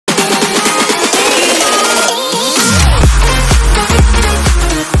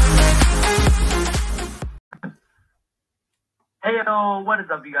Yo, what is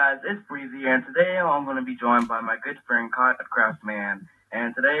up, you guys? It's Breezy here, and today I'm going to be joined by my good friend, Cod Craftsman.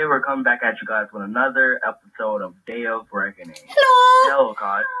 And today we're coming back at you guys with another episode of Day of Reckoning. Hello! Hello,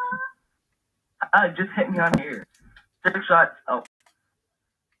 Cod. Just hit me on here. 6 shots. Oh.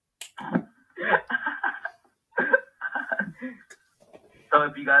 So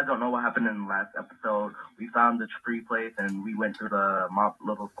if you guys don't know what happened in the last episode, we found the tree place and we went through the mob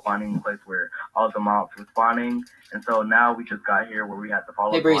little spawning place where all the mobs were spawning. And so now we just got here where we have to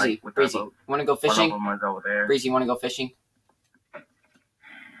follow Hey, the light Breezy, with Breezy, our boat. want to go One of fishing? them is over there. Breezy, want to go fishing?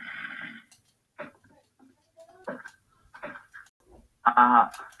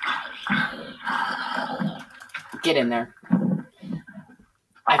 Get in there.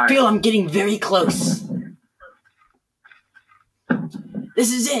 I feel I'm getting very close.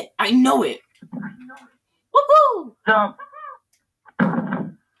 This is it. I know it. Woohoo! Jump.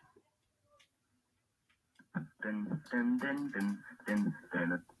 Dun, dun, dun, dun,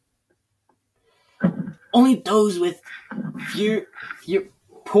 dun, dun. Only those with pure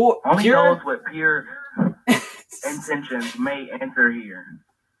Only those with pure intentions may enter here.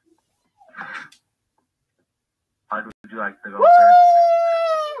 How would you like to go first?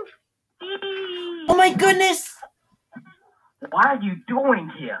 Oh my goodness! What are you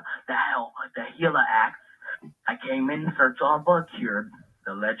doing here? The hell, the healer asks. I came in search of a cure.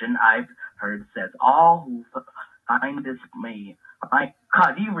 The legend I've heard says all who find this may.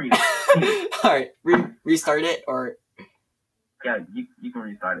 God, you read it. Alright, restart it, or... Yeah, you can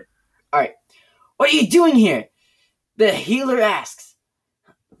restart it. Alright. What are you doing here? The healer asks.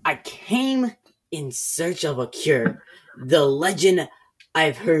 I came in search of a cure. The legend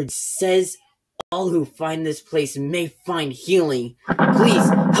I've heard says all who find this place may find healing. Please,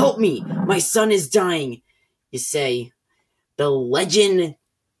 help me. My son is dying. You say, the legend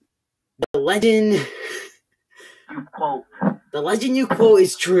You quote. the legend you quote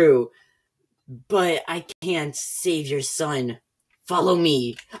is true, but I can't save your son. Follow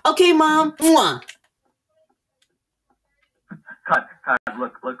me. Okay, Mom. Mwah. Cut,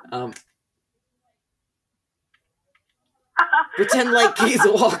 look. Pretend like he's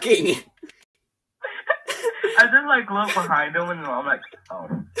walking. I just look behind him and I'm like, oh.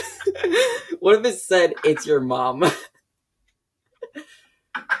 What if it said it's your mom? So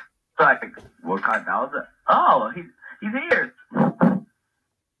I think, what kind of was it? Oh, he's here.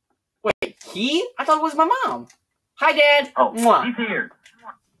 Wait, he? I thought it was my mom. Hi, Dad. Oh, Mwah. he's here.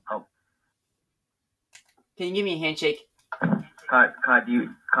 Oh. Can you give me a handshake? Cod, do you?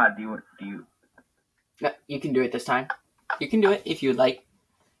 No, you can do it this time. You can do it if you would like.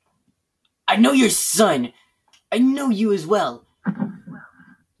 I know your son. I know you as well.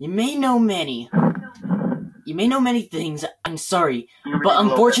 You may know many things. I'm sorry. But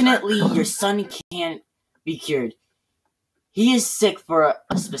unfortunately, your son can't be cured. He is sick for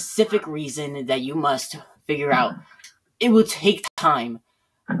a specific reason that you must figure out. It will take time,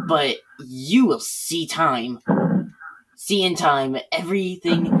 but you will see time. See in time,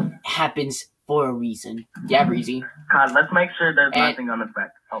 everything happens for a reason. Yeah, Breezy. God, let's make sure there's nothing on his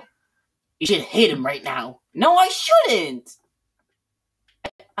back. Oh. You should hit him right now. No, I shouldn't!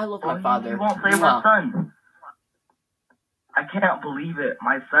 I love my father. You won't save my son. I can't believe it.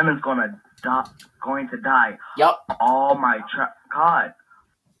 My son is going to die. Yup. All my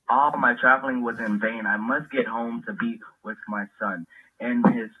traveling was in vain. I must get home to be with my son in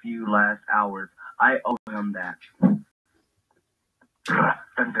his few last hours. I owe him that.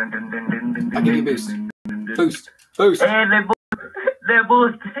 I'll give you a boost. Boost. Hey, they boost.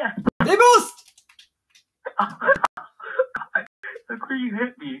 They boost! Look where you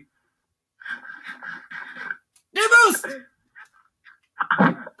hit me. They boost!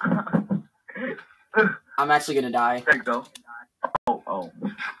 I'm actually gonna die. There you go. Oh.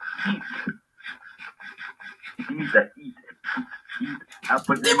 Eat. You need to eat. I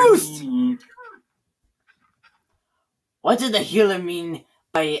put They boost! What did the healer mean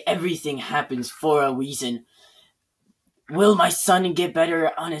by everything happens for a reason? Will my son get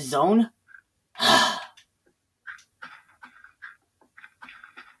better on his own? That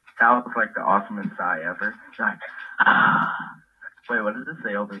was like the awesomest sigh ever. Like, Wait, what does it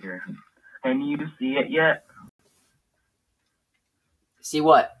say over here? Can you see it yet? See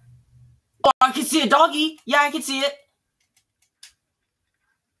what? Oh, I can see a doggy. Yeah, I can see it.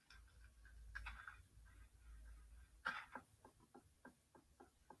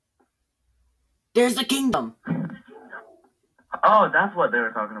 There's the kingdom. Oh, that's what they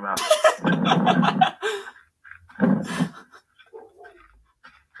were talking about.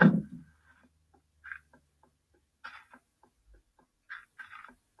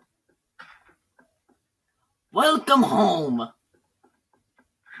 Welcome home.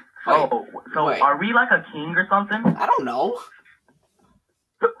 Wait, Oh, so wait. are we like a king or something? I don't know.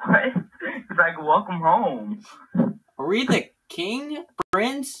 What? It's like, welcome home. Are we the king?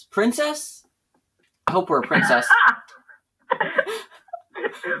 Prince? Princess? I hope we're a princess.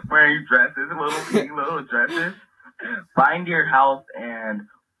 Wearing dresses, little dresses. Find your house and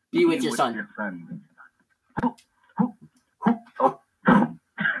Be with your son. Oh.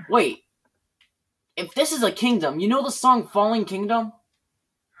 Wait. If this is a kingdom, you know the song Falling Kingdom?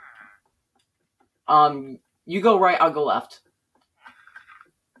 You go right, I'll go left.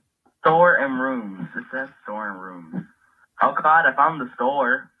 Store and rooms. It says store and rooms. Oh god, I found the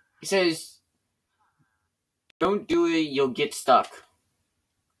store. It says, don't do it, you'll get stuck.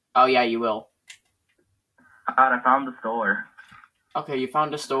 Oh yeah, you will. God, I found the store. Okay, you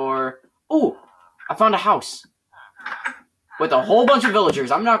found a store. Ooh, I found a house. With a whole bunch of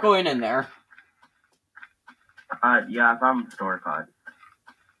villagers. I'm not going in there. Yeah, I found the store, God.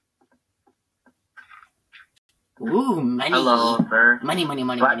 Ooh, money. Hello, sir. Money.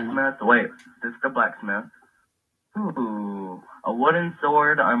 Blacksmith. Wait, this is the blacksmith. Ooh, a wooden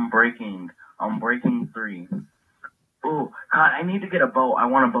sword. I'm breaking 3. Ooh, God, I need to get a bow. I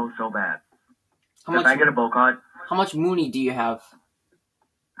want a bow so bad. Can I get a bow, God? How much money do you have?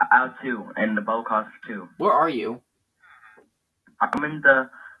 I have 2, and the bow costs 2. Where are you?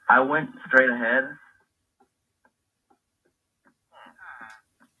 I went straight ahead.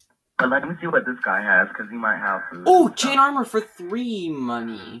 But let me see what this guy has, because he might have food. Ooh, chain armor for 3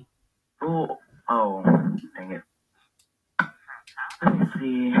 money. Ooh, oh, dang it. Let me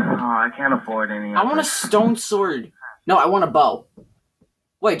see. Oh, I can't afford any. I want a stone sword. No, I want a bow.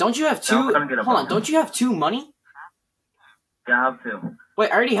 Wait, don't you have 2? I'm gonna get a Hold bow. on, don't you have 2 money? Yeah, I have 2. Wait,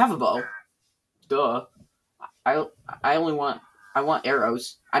 I already have a bow. Duh. I want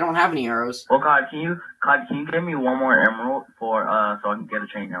arrows. I don't have any arrows. Well, God, can you give me 1 more emerald for so I can get a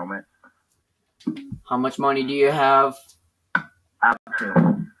chain helmet? How much money do you have? I have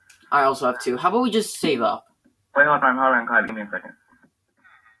 2. I also have 2. How about we just save up? Wait, hold on, God, give me a second.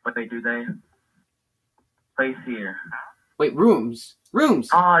 What do they? Place here. Wait, rooms. Rooms!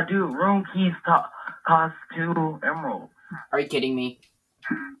 Ah, dude, room keys cost 2 emeralds. Are you kidding me?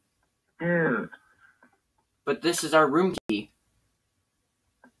 Dude. But this is our room key.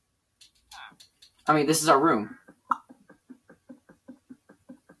 I mean, this is our room.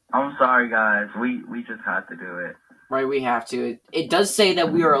 I'm sorry, guys. We just had to do it. Right, we have to. It does say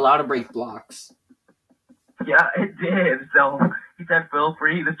that we are allowed to break blocks. Yeah, it did. So he said, feel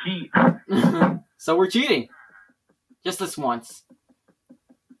free to cheat. So we're cheating. Just this once.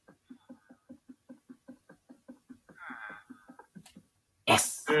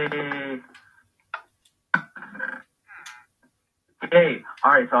 Yes. Yay. Yay.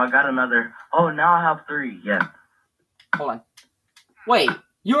 Alright, so I got another. Oh, now I have 3. Yes. Hold on. Wait,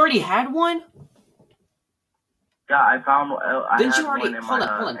 you already had one? Yeah, I found. Didn't you already? Hold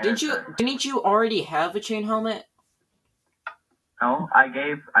on. Didn't you already have a chain helmet? No, I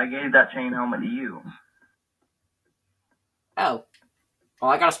gave that chain helmet to you. Oh.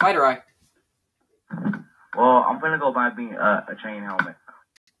 Well, I got a spider eye. Well, I'm gonna go buy me a chain helmet.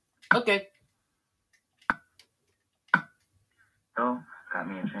 Okay. So, got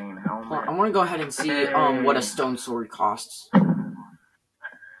me a chain helmet. Well, I want to go ahead and see what a stone sword costs.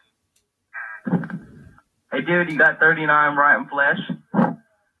 Hey, dude, you got 39 rotten flesh?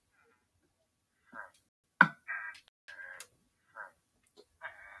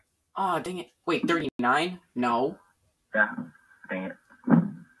 Oh, dang it. Wait, 39? No. Yeah, dang it.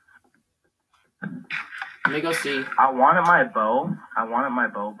 Let me go see. I wanted my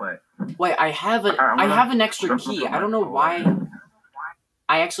bow, but... Wait, I have an extra key. I don't know why.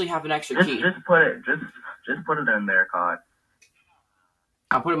 I actually have an extra key. Just put it in there, God.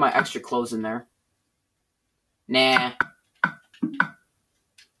 I'll put my extra clothes in there. Nah.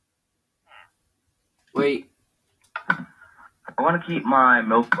 Wait. I want to keep my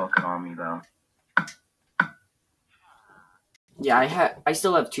milk bucket on me, though. Yeah, I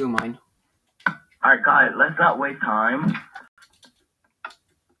still have 2 of mine. Alright, guys, let's not waste time.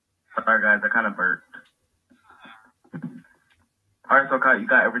 Sorry, guys, I kind of burped. Alright, so, Kai, you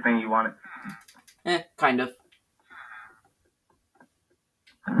got everything you wanted? Kind of.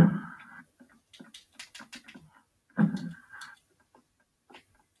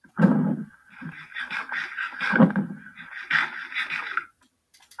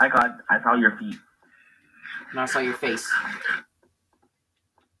 I saw your feet. And I saw your face.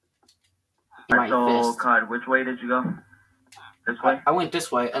 So, God, which way did you go? This way? I went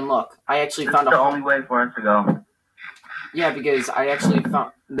this way, and look, I actually This found is the only way for us to go. Yeah, because I actually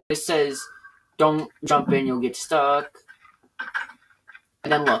found... This says, don't jump in, you'll get stuck.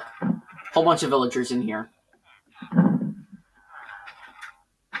 And then look, whole bunch of villagers in here.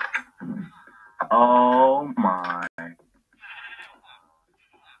 Oh my.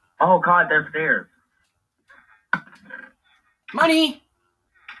 Oh god, there's stairs. Money!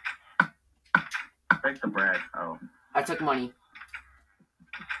 Take the bread. Oh. I took money.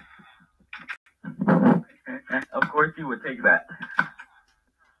 Of course you would take that.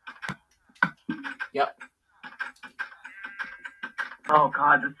 Yep. Oh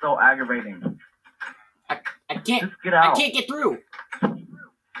god, this is so aggravating. I can't. Just get out. I can't get through.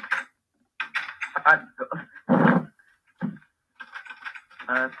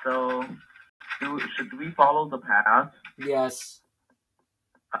 So, should we follow the path? Yes.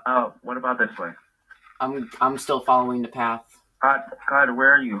 What about this way? I'm still following the path. God,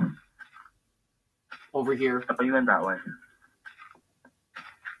 where are you? Over here. Oh, you went that way.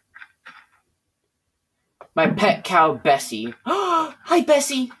 My pet cow, Bessie. Hi,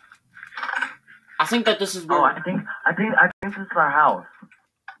 Bessie. I think that this is where... Oh, I think this is our house.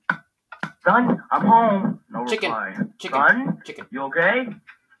 Son, I'm home. No Chicken. reply. Chicken. Son, Chicken. you okay?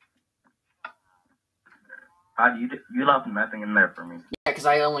 God, you left nothing in there for me. Yeah, because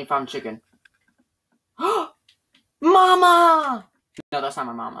I only found chicken. Mama! No, that's not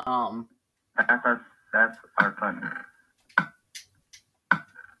my mama. That's our son.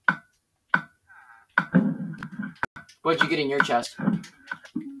 What'd you get in your chest?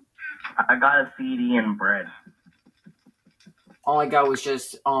 I got a CD and bread. All I got was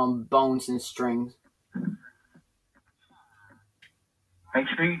just bones and strings. Make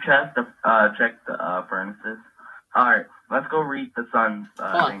sure you check the furnaces. Alright, let's go read the sun's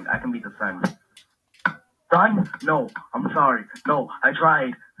thing. I can be the sun. Son? No, I'm sorry. No, I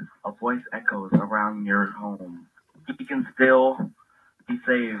tried. A voice echoes around your home. You can still be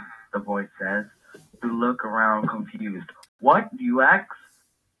saved, the voice says. You look around confused. What? You ask?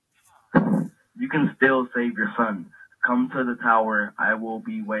 You can still save your son. Come to the tower. I will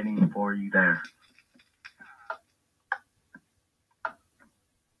be waiting for you there.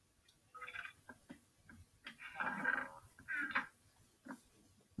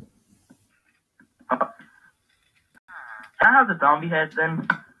 Can I have the zombie head then?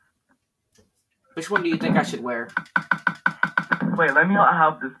 Which one do you think I should wear? Wait, let me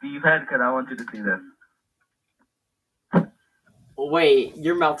have the Steve head because I want you to see this. Wait,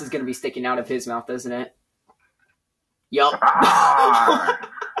 your mouth is going to be sticking out of his mouth, isn't it? Yup. Ah.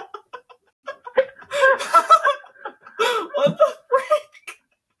 What the frick?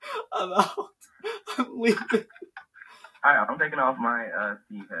 I'm out. I'm leaving. Alright, I'm taking off my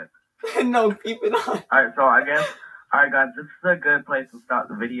Steve head. No, keep it on. Alright, so I guess, alright guys, this is a good place to start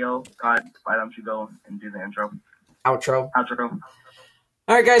the video. God, why don't you go and do the intro? Outro.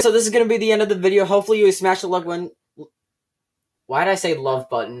 Alright guys, so this is going to be the end of the video. Hopefully you smash the like button. Why did I say love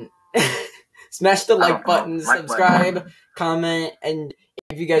button? Smash the like button, subscribe, comment, and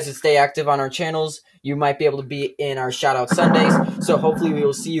if you guys would stay active on our channels, you might be able to be in our Shoutout Sundays. So hopefully we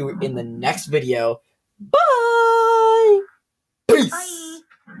will see you in the next video. Bye! Peace!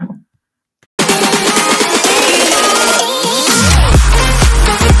 Bye!